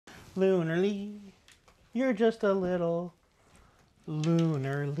Lunarly, you're just a little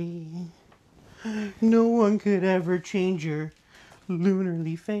Lunarly. No one could ever change your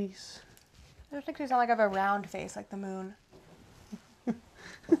Lunarly face. It makes me sound like I have a round face, like the moon.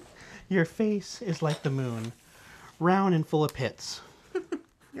 Your face is like the moon, round and full of pits.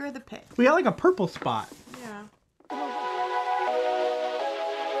 You're the pit. We got like a purple spot. Yeah.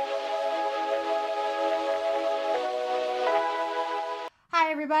 Hi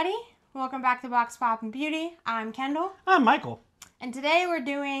everybody, welcome back to BoxPopNBeauty. I'm Kendall. I'm Michael. And today we're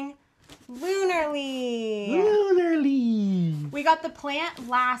doing Lunarly. Lunarly. We got the plant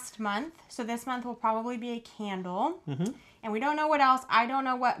last month, so this month will probably be a candle. Mm-hmm. And we don't know what else. I don't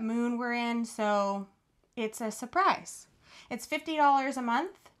know what moon we're in, so it's a surprise. It's $50 a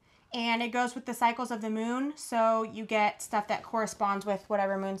month, and it goes with the cycles of the moon, so you get stuff that corresponds with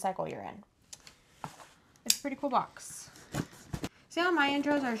whatever moon cycle you're in. It's a pretty cool box. See how my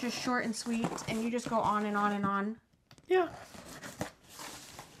intros are just short and sweet, and you just go on and on and on? Yeah.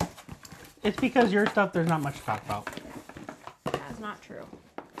 It's because your stuff, there's not much to talk about. That's not true.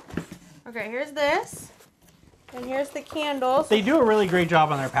 Okay, here's this. And here's the candles. They do a really great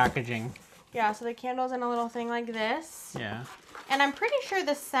job on their packaging. Yeah, so the candle's in a little thing like this. Yeah. And I'm pretty sure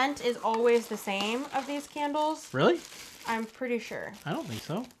the scent is always the same of these candles. Really? I'm pretty sure. I don't think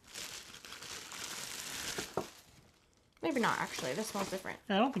so. Maybe not, actually. This smells different.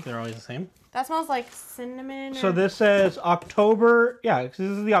 I don't think they're always the same. That smells like cinnamon. So this says October. Yeah, this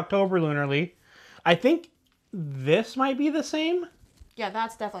is the October Lunarly. I think this might be the same. Yeah,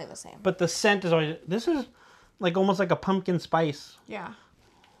 that's definitely the same. But the scent is always... This is like almost like a pumpkin spice. Yeah.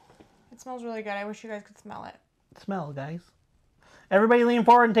 It smells really good. I wish you guys could smell it. Smell, guys. Everybody lean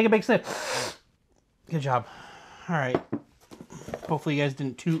forward and take a big sniff. Good job. All right. Hopefully you guys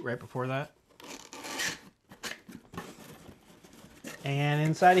didn't toot right before that. And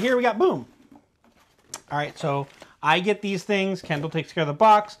inside of here we got boom. All right, so I get these things. Kendall takes care of the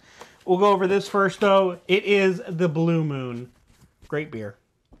box. We'll go over this first, though. It is the Blue Moon. Great beer.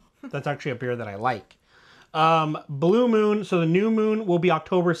 That's actually a beer that I like. Blue Moon, so the new moon will be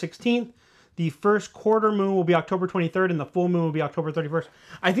October 16th. The first quarter moon will be October 23rd, and the full moon will be October 31st.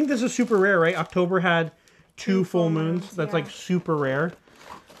 I think this is super rare, right? October had two full moons. That's like super rare.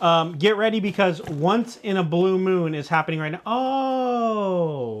 Get ready because once in a blue moon is happening right now.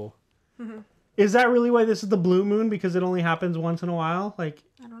 Oh. Is that really why this is the blue moon? Because it only happens once in a while? Like,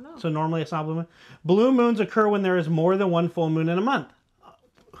 I don't know. So normally it's not blue moon. Blue moons occur when there is more than one full moon in a month.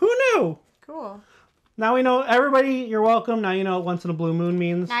 Who knew? Cool. Now we know. Everybody, you're welcome. Now you know what once in a blue moon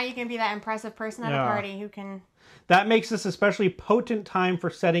means. Now you can be that impressive person at a party who can... That makes this especially potent time for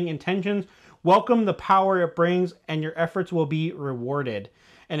setting intentions. Welcome the power it brings, and your efforts will be rewarded.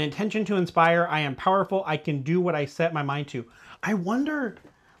 An intention to inspire. I am powerful. I can do what I set my mind to. I wonder,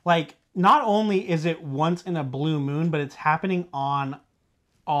 like, not only is it once in a blue moon, but it's happening on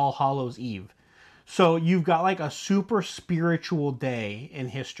All Hallows Eve. So you've got like a super spiritual day in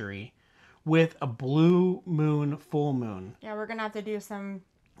history with a blue moon, full moon. Yeah, we're going to have to do some...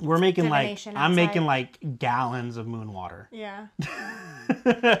 We're making like, outside. I'm making like gallons of moon water. Yeah.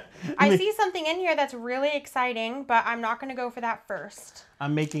 I see something in here that's really exciting, but I'm not going to go for that first.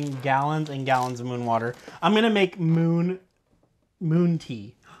 I'm making gallons and gallons of moon water. I'm going to make moon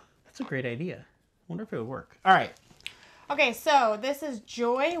tea. That's a great idea. I wonder if it would work. All right. Okay, so this is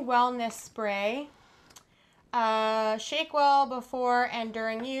Joy Wellness Spray. Shake well before and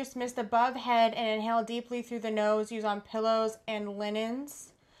during use. Mist above head and inhale deeply through the nose. Use on pillows and linens.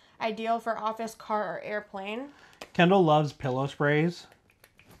 Ideal for office, car, or airplane. Kendall loves pillow sprays.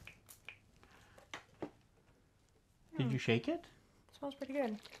 Did you shake it? It smells pretty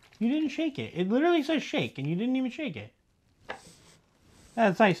good. You didn't shake it. It literally says shake, and you didn't even shake it.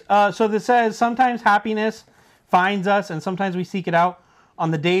 That's nice. So this says, sometimes happiness finds us, and sometimes we seek it out.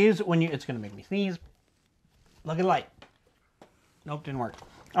 On the days when you... It's going to make me sneeze. Look at the light. Nope, didn't work.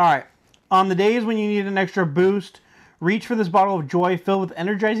 All right. On the days when you need an extra boost, reach for this bottle of joy filled with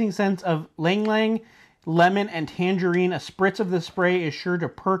energizing scents of lang lang, lemon, and tangerine. A spritz of this spray is sure to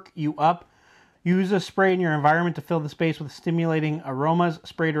perk you up. Use a spray in your environment to fill the space with stimulating aromas.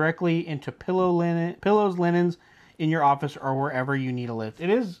 Spray directly into pillows, linens in your office or wherever you need a lift.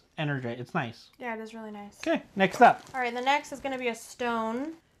 It is energizing. It's nice. Yeah, it is really nice. Okay, next up. All right, the next is going to be a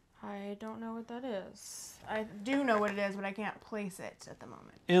stone. I don't know what that is. I do know what it is, but I can't place it at the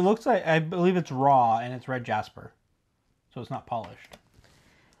moment. It looks like, I believe it's raw, and it's red jasper. So it's not polished.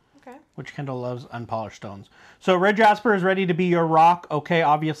 Okay. Which Kendall loves unpolished stones. So red jasper is ready to be your rock. Okay,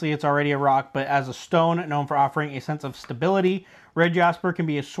 obviously it's already a rock, but as a stone known for offering a sense of stability, red jasper can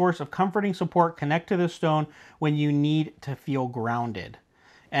be a source of comforting support. Connect to this stone when you need to feel grounded.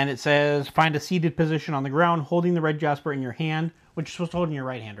 And it says, find a seated position on the ground, holding the red jasper in your hand, which you're supposed to hold in your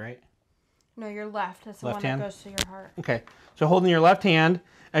right hand, right? No, your left. That's the Left one hand? that goes to your heart. Okay. So holding your left hand,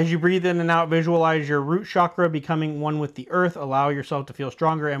 as you breathe in and out, visualize your root chakra becoming one with the earth. Allow yourself to feel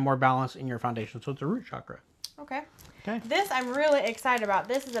stronger and more balanced in your foundation. So it's a root chakra. Okay. Okay. This I'm really excited about.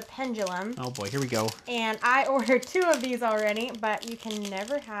 This is a pendulum. Oh boy, here we go. And I ordered 2 of these already, but you can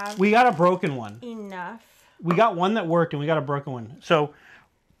never have We got a broken one. enough. We got one that worked and we got a broken one. So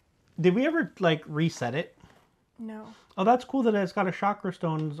did we ever like reset it? No. Oh, that's cool that it's got a chakra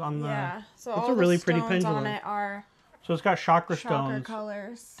stones on the... Yeah. So it's all a really the pretty stones pendulum. on it are So it's got chakra stones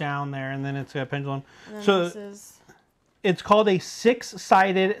colors down there, and then it's got a pendulum. And then So this is... it's called a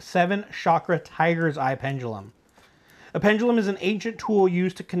 6-sided 7-chakra tiger's eye pendulum. A pendulum is an ancient tool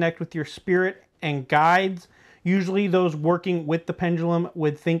used to connect with your spirit and guides. Usually those working with the pendulum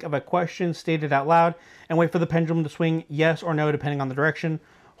would think of a question stated out loud and wait for the pendulum to swing yes or no depending on the direction.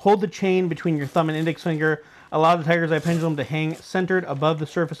 Hold the chain between your thumb and index finger. Allow the tiger's eye pendulum to hang centered above the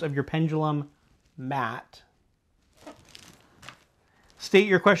surface of your pendulum mat. State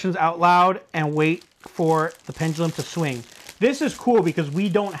your questions out loud and wait for the pendulum to swing. This is cool because we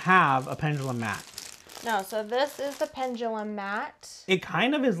don't have a pendulum mat. No, so this is the pendulum mat. It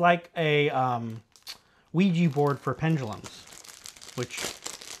kind of is like a Ouija board for pendulums, which,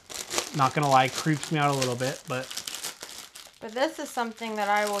 not gonna lie, creeps me out a little bit, but this is something that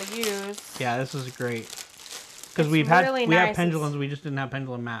I will use. Yeah, this is great. Because we nice. have pendulums, we just didn't have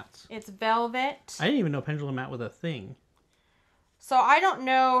pendulum mats. It's velvet. I didn't even know pendulum mat was a thing. So I don't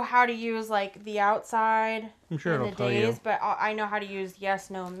know how to use like the outside. I'm sure it'll tell days, you. But I know how to use yes,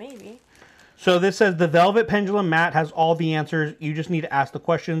 no, maybe. So this says the velvet pendulum mat has all the answers. You just need to ask the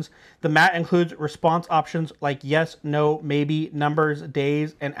questions. The mat includes response options like yes, no, maybe, numbers,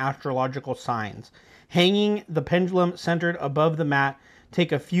 days, and astrological signs. Hanging the pendulum centered above the mat,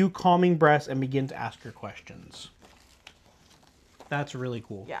 take a few calming breaths and begin to ask your questions. That's really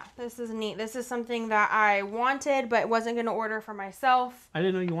cool. Yeah, this is neat. This is something that I wanted, but wasn't going to order for myself. I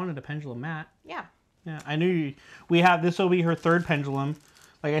didn't know you wanted a pendulum mat. Yeah. Yeah, I knew you. This will be her 3rd pendulum.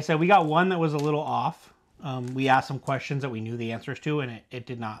 Like I said, we got one that was a little off. We asked some questions that we knew the answers to, and it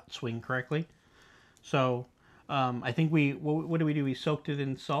did not swing correctly. So I think what did we do? We soaked it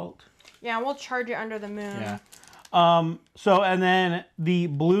in salt. Yeah, we'll charge it under the moon. Yeah. And then the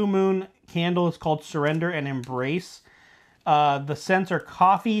blue moon candle is called Surrender and Embrace. The scents are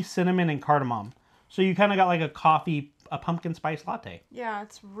coffee, cinnamon, and cardamom. So you kind of got like a pumpkin spice latte. Yeah,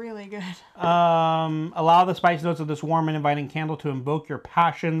 it's really good. Allow the spice notes of this warm and inviting candle to invoke your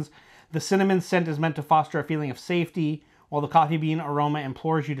passions. The cinnamon scent is meant to foster a feeling of safety, while the coffee bean aroma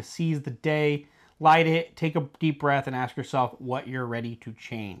implores you to seize the day. Light it, take a deep breath, and ask yourself what you're ready to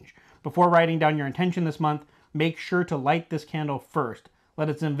change. Before writing down your intention this month, make sure to light this candle first. Let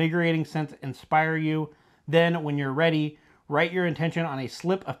its invigorating scent inspire you. Then, when you're ready, write your intention on a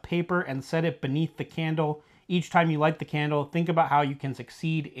slip of paper and set it beneath the candle. Each time you light the candle, think about how you can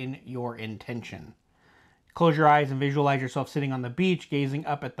succeed in your intention. Close your eyes and visualize yourself sitting on the beach, gazing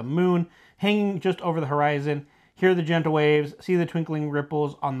up at the moon, hanging just over the horizon. Hear the gentle waves, see the twinkling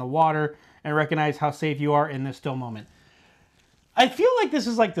ripples on the water, and recognize how safe you are in this still moment. I feel like this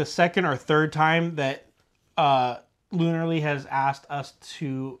is like the 2nd or 3rd time that Lunarly has asked us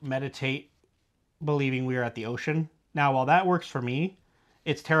to meditate believing we are at the ocean. Now, while that works for me,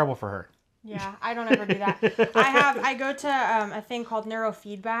 it's terrible for her. Yeah, I don't ever do that. I go to a thing called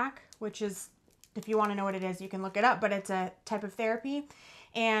neurofeedback, which is, if you want to know what it is, you can look it up, but it's a type of therapy.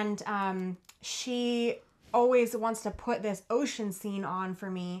 And she always wants to put this ocean scene on for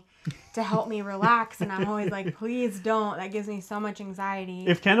me to help me relax. And I'm always like, please don't. That gives me so much anxiety.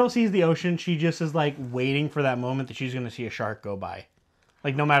 If Kendall sees the ocean, she just is like waiting for that moment that she's going to see a shark go by.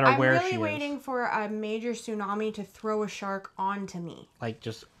 Like no matter where she is. I'm really waiting for a major tsunami to throw a shark onto me. Like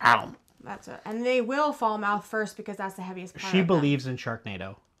just, ow. That's it. And they will fall mouth first because that's the heaviest part. She believes in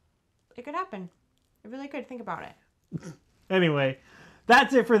Sharknado. It could happen. It really could. Think about it. Anyway,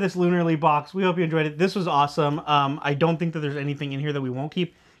 that's it for this Lunarly box. We hope you enjoyed it. This was awesome. I don't think that there's anything in here that we won't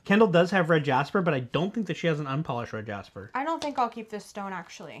keep. Kendall does have red jasper, but I don't think that she has an unpolished red jasper. I don't think I'll keep this stone,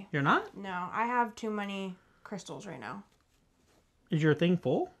 actually. You're not? No, I have too many crystals right now. Is your thing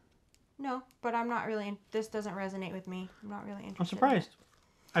full? No, but I'm not really... This doesn't resonate with me. I'm not really interested. I'm surprised.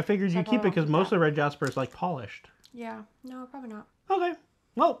 I figured you'd keep it because most of the red jasper is like polished. Yeah. No, probably not. Okay.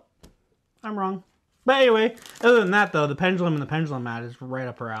 Well, I'm wrong. But anyway, other than that though, the pendulum and the pendulum mat is right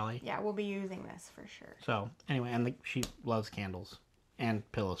up her alley. Yeah, we'll be using this for sure. So anyway, and she loves candles and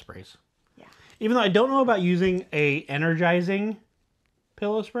pillow sprays. Yeah. Even though I don't know about using a energizing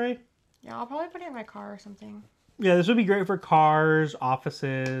pillow spray. Yeah, I'll probably put it in my car or something. Yeah, this would be great for cars,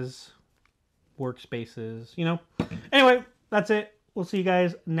 offices, workspaces, you know. Anyway, that's it. We'll see you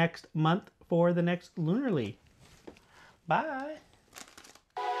guys next month for the next Lunarly. Bye.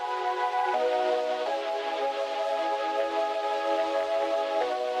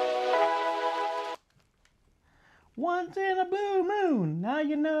 Once in a blue moon, now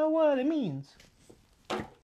you know what it means.